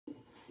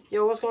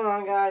Yo, what's going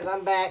on, guys?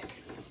 I'm back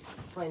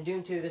playing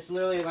Doom 2. This is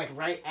literally like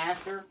right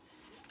after.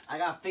 I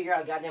gotta figure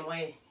out a goddamn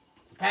way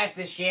to pass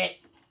this shit.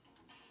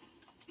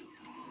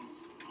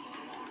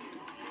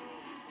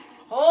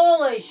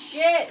 Holy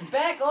shit!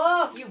 Back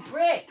off, you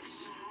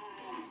pricks!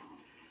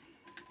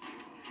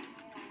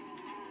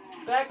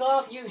 Back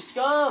off, you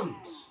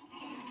scums!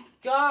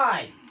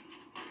 God!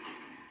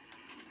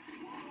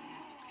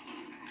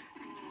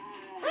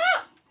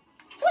 How?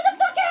 Who the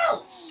fuck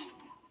else?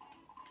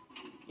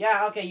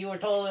 Yeah, okay, you were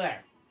totally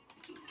there.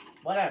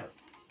 Whatever.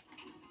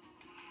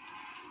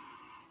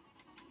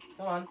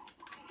 Come on.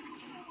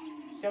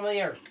 Scum of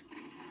the earth.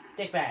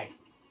 Dickbag.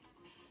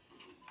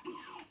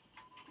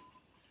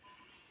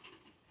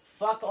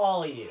 Fuck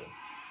all of you.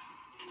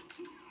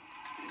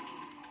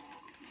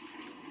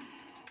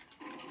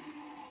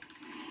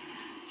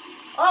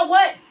 Oh,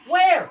 what?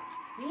 Where?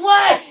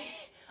 What?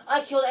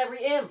 I killed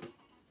every imp.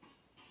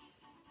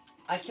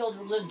 I killed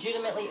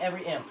legitimately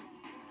every imp.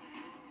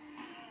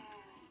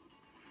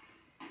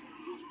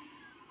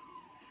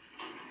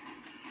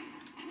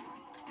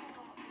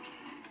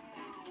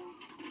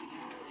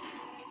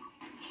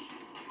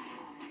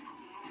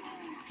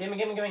 Gimme,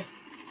 gimme, gimme.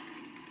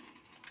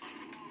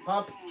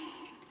 Pump.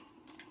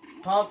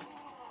 Pump.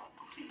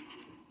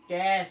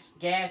 Gas,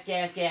 gas,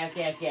 gas, gas,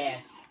 gas,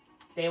 gas.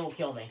 They will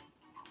kill me.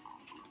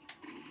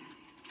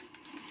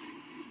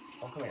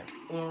 Oh, come here.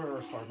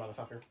 Reverse part,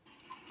 motherfucker.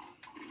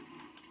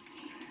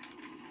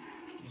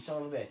 You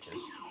son of bitches.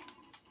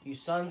 You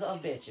sons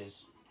of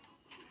bitches.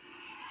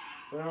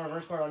 We're gonna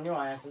reverse part on your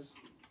asses.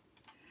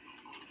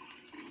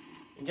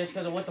 And just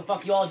because of what the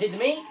fuck you all did to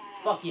me,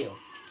 fuck you.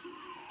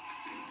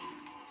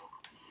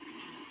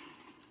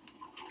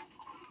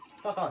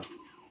 Fuck on.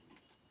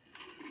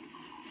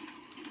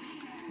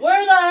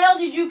 Where the hell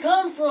did you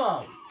come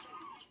from?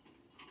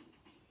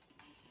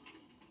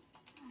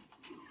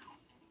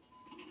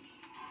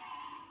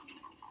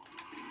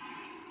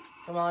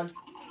 Come on.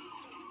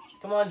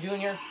 Come on,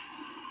 Junior.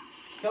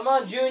 Come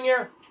on,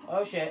 Junior.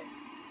 Oh, shit.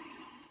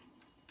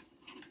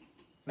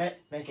 Make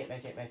it.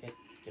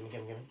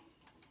 Gimme.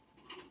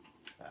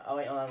 Oh,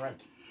 wait, hold on,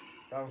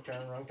 wrong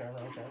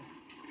turn.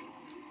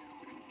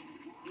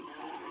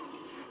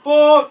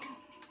 Fuck!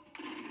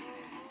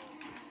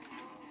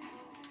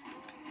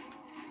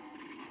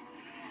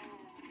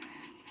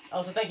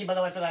 Also, thank you, by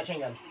the way, for that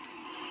chain gun.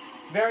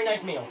 Very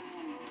nice meal.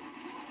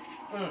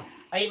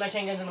 I eat my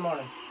chain guns in the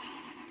morning.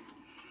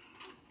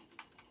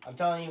 I'm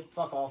telling you,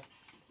 fuck off.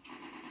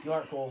 You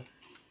aren't cool.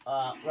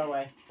 Run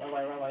away.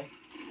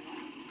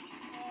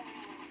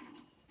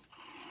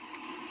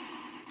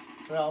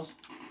 Who else?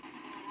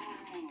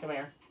 Come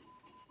here.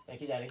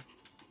 Thank you, Daddy.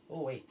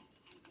 Oh, wait.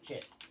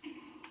 Shit.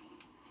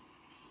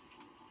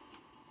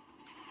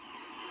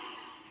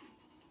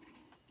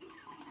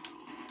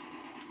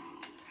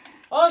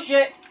 Oh,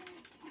 shit!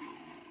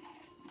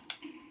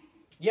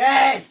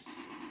 Yes!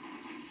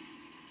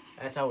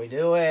 That's how we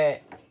do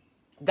it.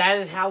 That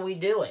is how we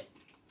do it.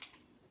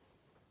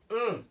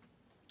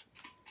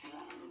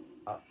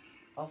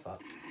 Oh,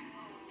 fuck.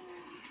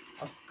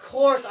 Of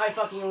course I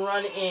fucking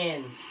run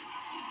in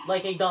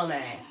like a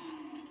dumbass.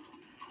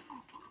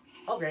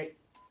 Oh, great.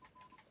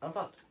 I'm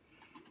fucked.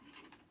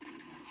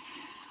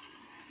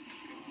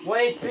 1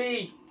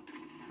 HP!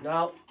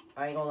 No,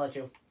 I ain't gonna let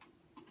you.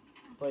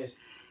 Please.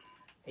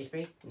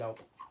 HP? No.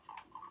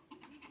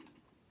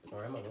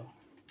 Where am I, though?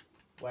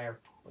 Where?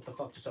 What the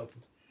fuck just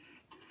opened?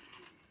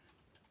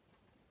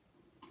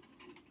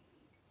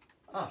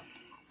 Oh.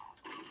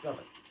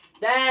 Open.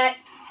 That!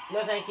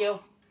 No, thank you.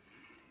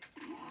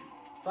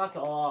 Fuck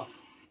off.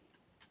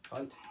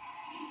 Cunt.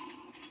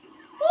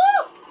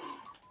 Woo!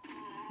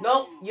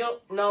 No,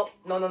 you. No.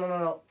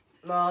 No.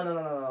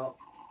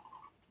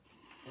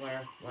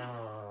 Where?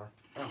 Oh.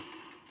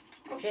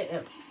 Oh, shit,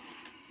 imp.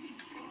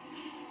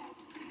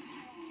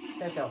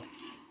 Stand still.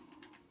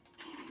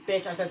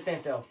 Bitch, I said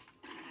stand still.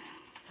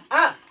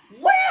 Ah!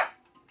 Where?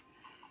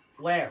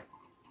 Where?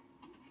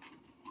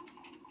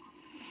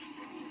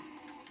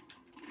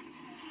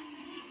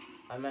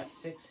 I'm at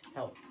 6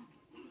 health.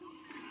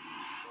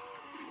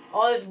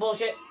 Oh, this is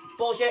bullshit.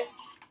 Bullshit.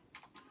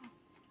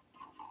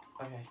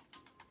 Okay.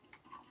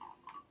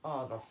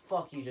 Oh, the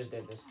fuck you just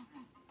did this.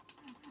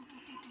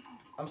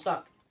 I'm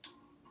stuck.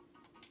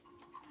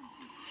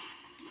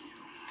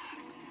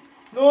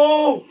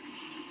 No!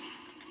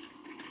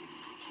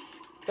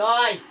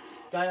 Die!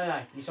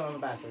 Die. You son of a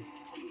bastard.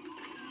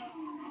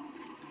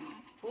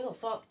 Who the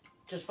fuck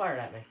just fired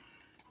at me?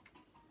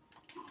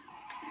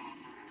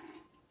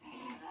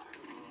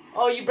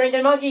 Oh, you brain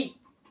dead monkey!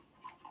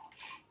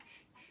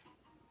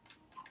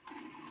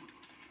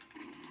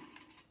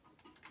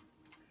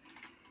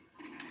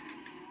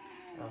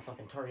 I'll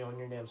fucking target on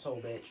your damn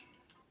soul, bitch.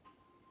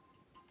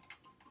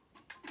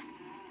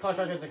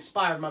 Contract has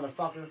expired,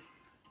 motherfucker.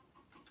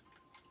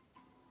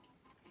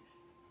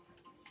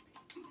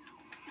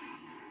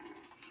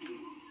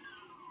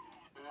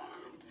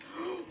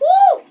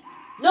 Woo!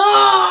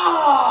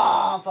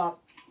 No! Fuck.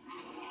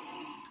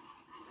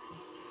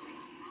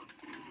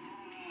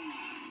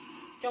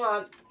 Come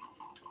on.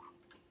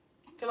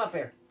 Come up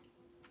here.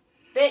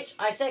 Bitch,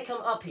 I said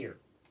come up here.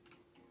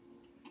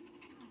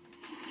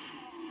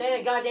 That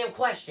ain't a goddamn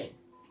question.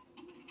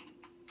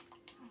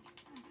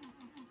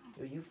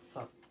 Yo, you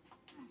fuck.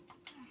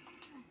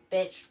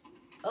 Bitch,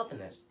 open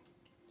this.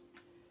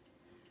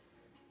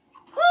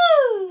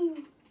 Woo!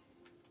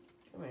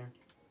 Come here.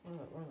 Where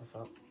the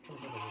fuck? Where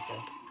the fuck is this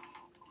guy?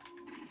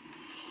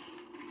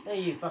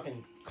 Hey, you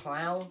fucking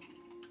clown.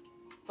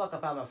 Fuck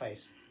up out of my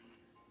face.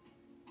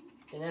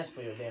 Didn't ask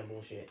for your damn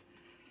bullshit.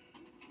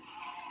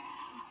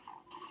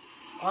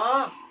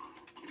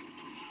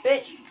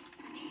 Bitch.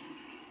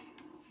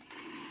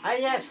 I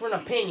didn't ask for an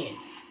opinion.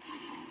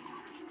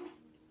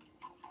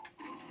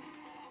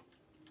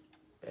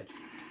 Bitch.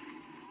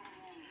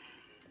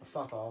 Oh,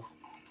 fuck off.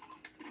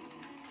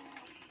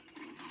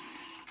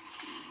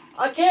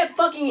 I can't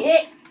fucking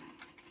hit!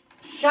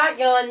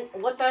 Shotgun!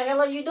 What the hell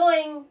are you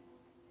doing?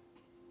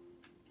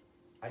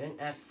 I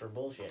didn't ask for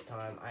bullshit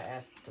time. I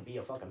asked to be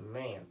a fucking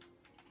man.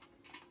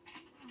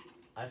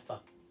 I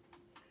fuck.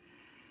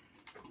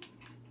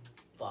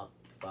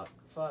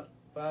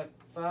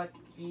 Fuck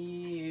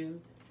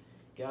you.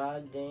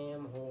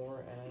 Goddamn whore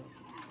ass.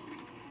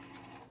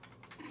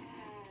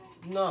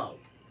 No.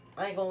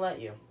 I ain't gonna let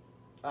you.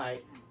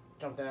 Alright.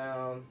 Jump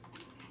down.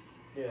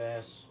 Do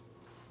this.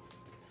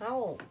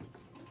 How?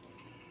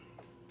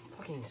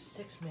 Fucking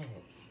 6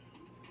 minutes.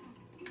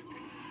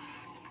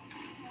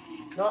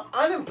 No,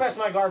 I'm impressed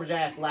my garbage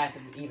ass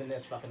lasted even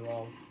this fucking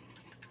long.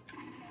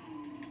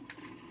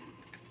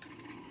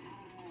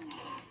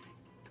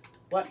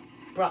 What?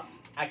 Bruh,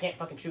 I can't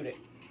fucking shoot it.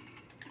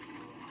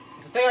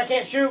 It's a thing I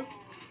can't shoot!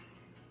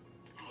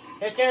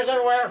 Hit scanners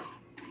everywhere!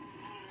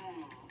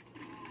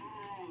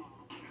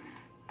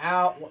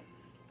 Ow.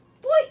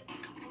 What?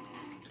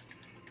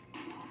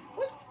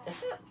 What the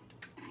hell?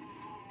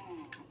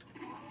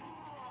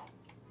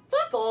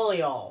 Fuck all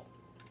y'all.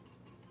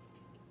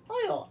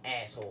 All y'all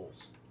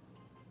assholes.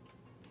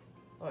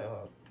 Wait,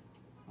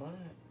 what?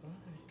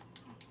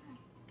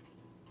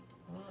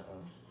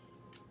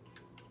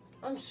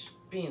 I'm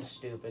being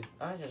stupid.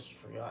 I just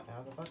forgot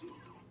how the fuck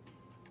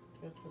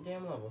get to the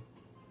damn level.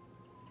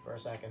 For a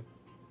second.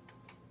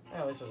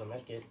 At least there's a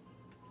medkit.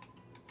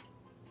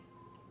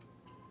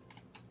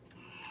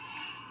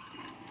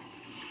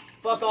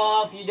 Fuck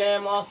off, you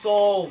damn lost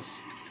souls.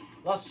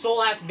 Lost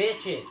soul ass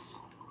bitches.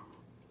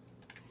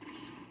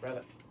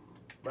 Brother.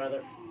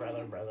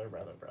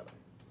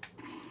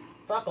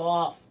 Fuck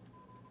off.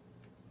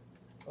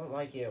 I don't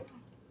like you.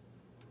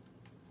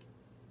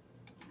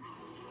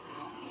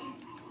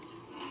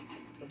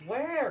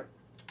 Where?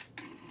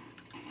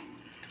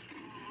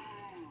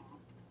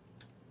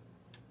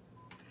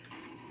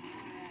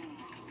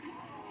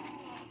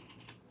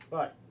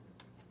 What?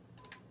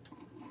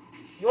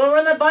 You wanna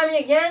run that by me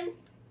again?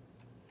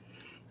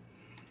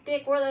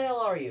 Dick, where the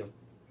hell are you?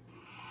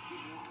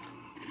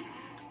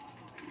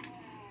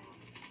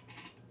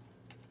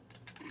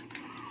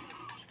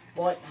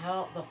 What?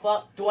 How the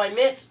fuck do I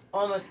miss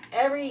almost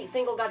every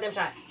single goddamn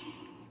shot?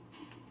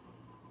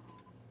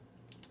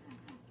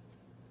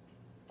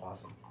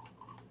 Awesome.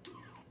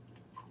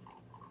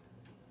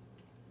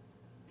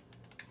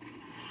 What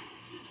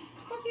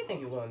the fuck do you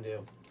think you're gonna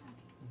do?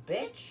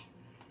 Bitch?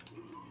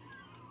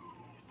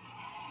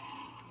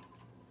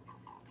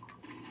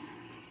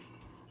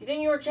 You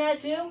think you were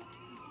Chad too?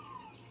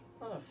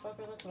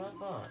 Motherfucker, that's what I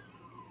thought.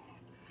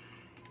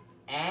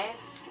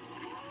 Ass?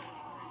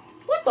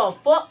 What the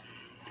fuck?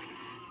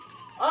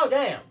 Oh,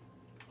 damn.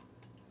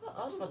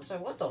 I was about to say,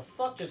 what the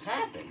fuck just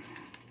happened?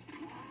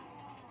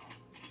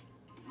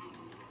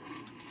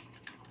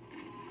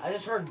 I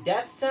just heard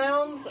death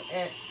sounds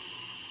and...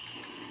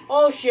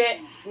 Oh, shit.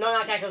 No,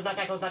 not cackles, not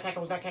cackles, not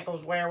cackles, not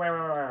cackles.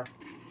 Where?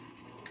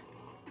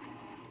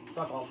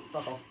 Fuck off,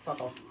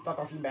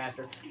 you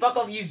bastard. Fuck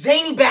off, you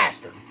zany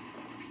bastard!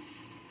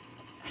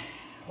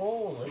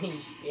 Holy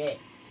shit.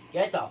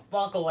 Get the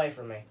fuck away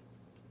from me.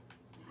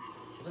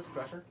 Is it the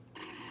Crusher?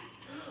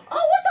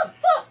 Oh, what the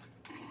fuck?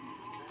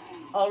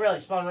 Oh, really?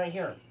 Spawn right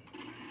here.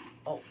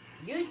 Oh,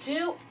 you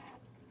too?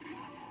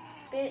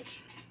 Bitch.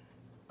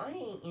 I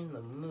ain't in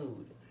the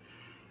mood.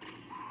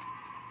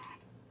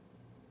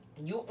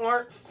 You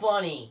aren't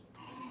funny.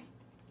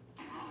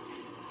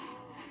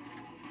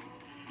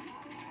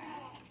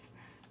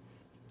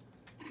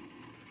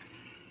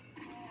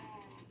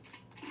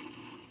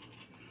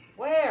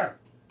 Where?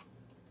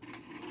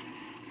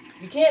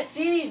 You can't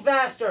see these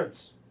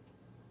bastards.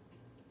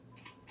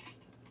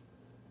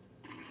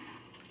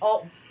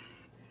 Oh,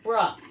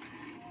 bruh.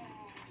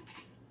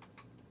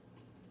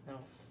 Now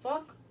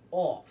fuck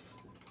off.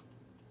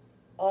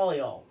 All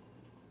y'all.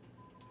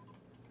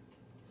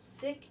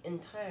 Sick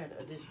and tired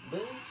of this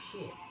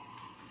bullshit.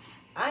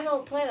 I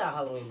don't play that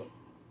Halloween book.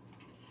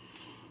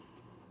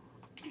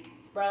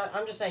 Bruh,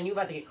 I'm just saying, you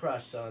about to get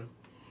crushed, son.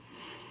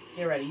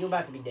 Get ready, you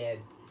about to be dead.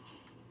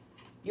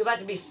 You about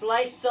to be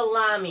sliced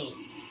salami.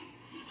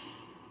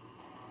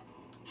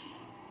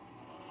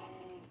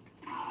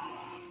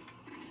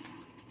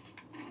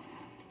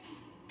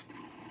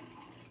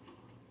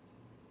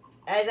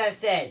 As I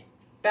said,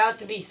 about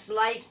to be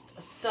sliced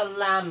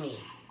salami.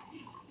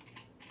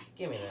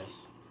 Give me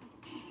this.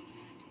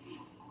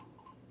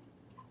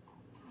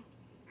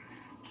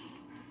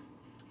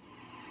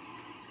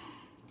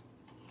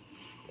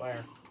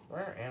 Where?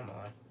 Where am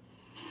I?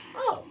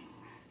 Oh!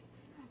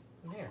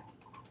 I'm here.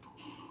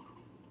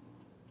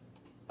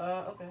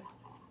 Okay.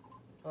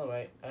 Oh,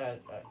 wait. I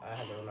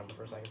had to remember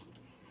for a second.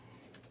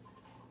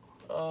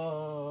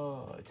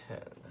 10.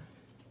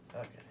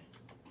 Okay.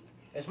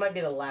 This might be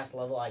the last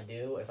level I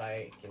do if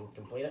I can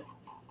complete it.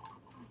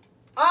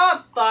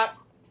 Oh, fuck!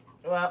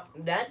 Well,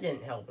 that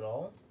didn't help at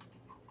all.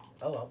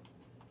 Oh, well.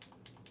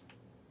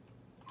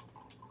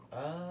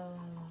 Oh.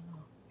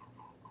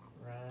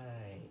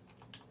 Right.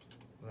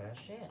 Well,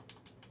 shit.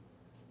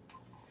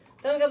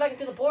 Then we go back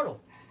into the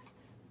portal.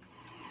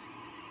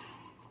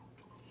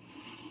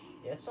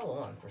 Yeah, it's still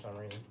on for some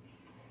reason.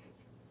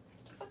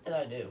 What the fuck did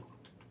I do?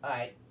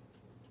 Alright.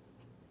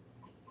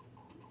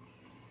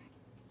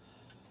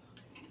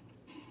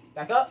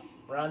 Back up.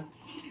 Run.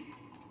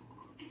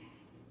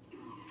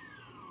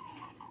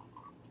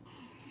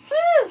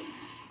 Woo!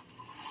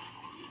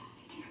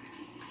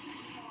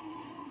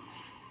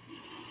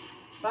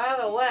 By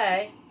the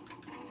way,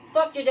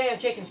 fuck your damn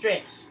chicken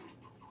strips.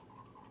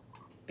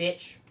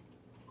 Bitch.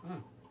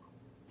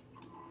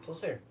 So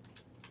sphere.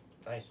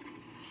 Nice.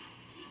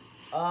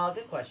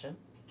 Good question.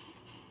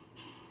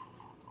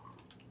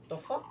 The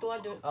fuck do I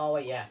do? Oh,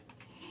 wait, yeah.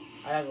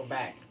 I gotta go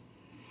back.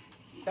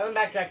 Coming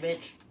backtrack,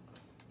 bitch.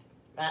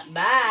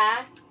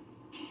 Bye.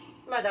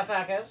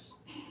 Motherfuckers.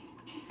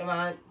 Come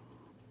on.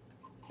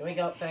 Here we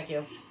go. Thank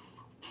you.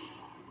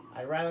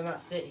 I'd rather not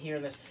sit here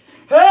in this.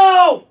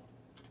 Help!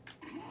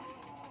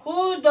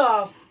 Who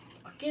the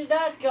fuck is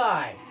that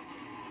guy?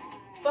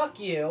 Fuck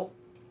you.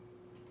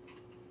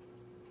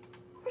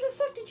 Where the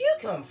fuck did you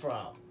come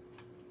from?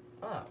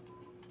 Oh.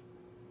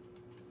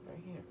 Right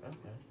here.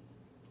 Okay.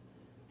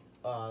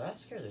 That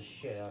scared the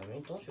shit out of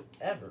me. Don't you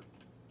ever.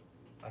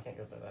 I can't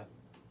go through that.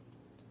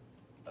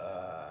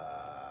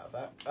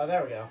 Oh,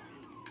 there we go.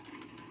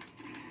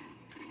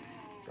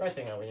 Right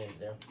thing that we need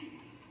to do.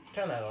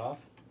 Turn that off.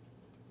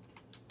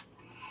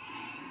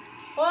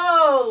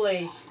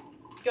 Holy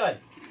good.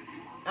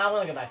 I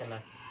want to go back in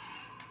there.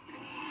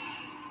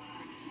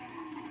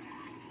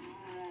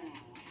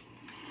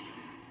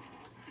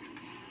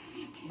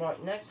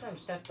 Right, next time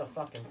step the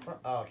fucking front.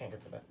 Oh, I can't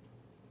get to that.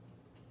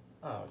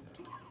 Oh,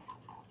 no.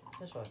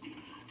 This one.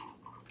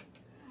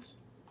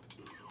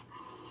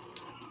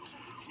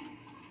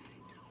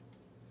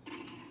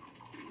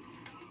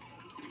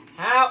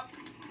 How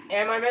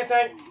am I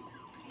missing?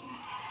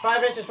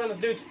 5 inches from this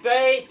dude's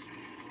face.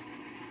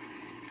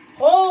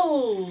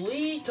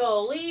 Holy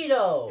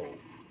Toledo.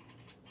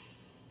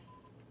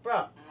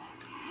 Bro,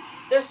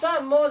 there's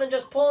something more than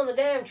just pulling the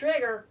damn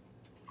trigger.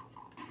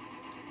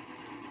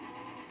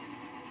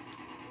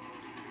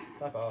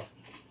 Fuck off.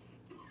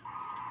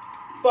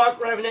 Fuck,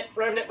 revving it,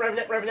 revving it, revving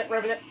it, revving it,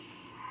 revving it.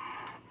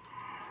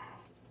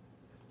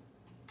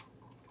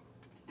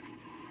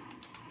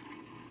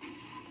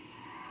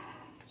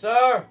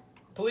 Sir,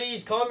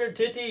 please calm your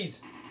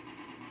titties.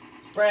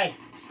 Spray.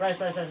 Spray,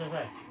 spray, spray, spray,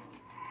 spray.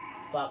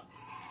 Fuck.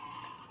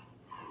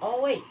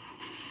 Oh, wait.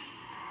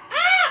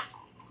 Ah!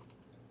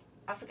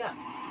 I forgot.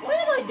 What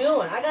am I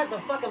doing? I got the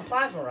fucking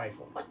plasma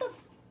rifle. What the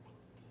f...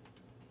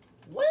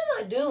 What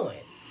am I doing?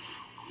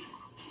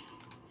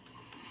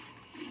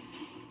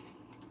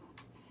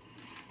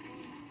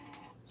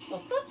 The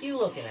fuck you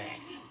looking at?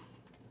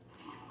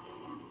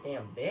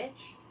 Damn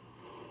bitch.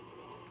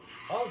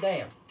 Oh,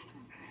 damn.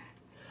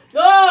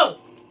 No!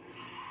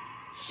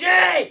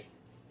 Shit!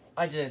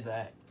 I did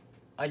that.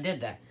 I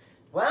did that.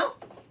 Well,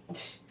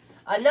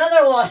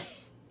 another one.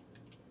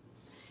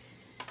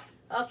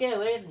 Okay,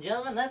 ladies and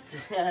gentlemen, that's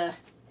the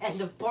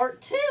end of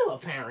part 2,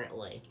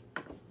 apparently.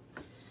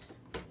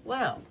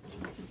 Well,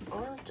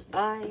 aren't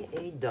I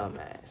a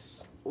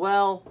dumbass?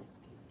 Well,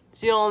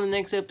 see you all in the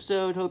next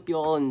episode. Hope you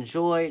all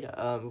enjoyed.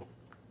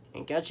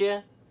 And catch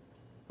ya?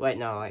 Wait,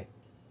 no, wait.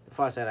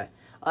 Before I say that.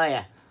 Oh,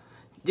 yeah.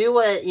 Do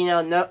what, you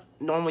know,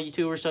 normal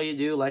YouTubers tell you to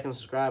do. Like and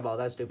subscribe, all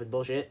that stupid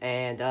bullshit.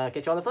 And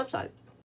catch you on the flip side.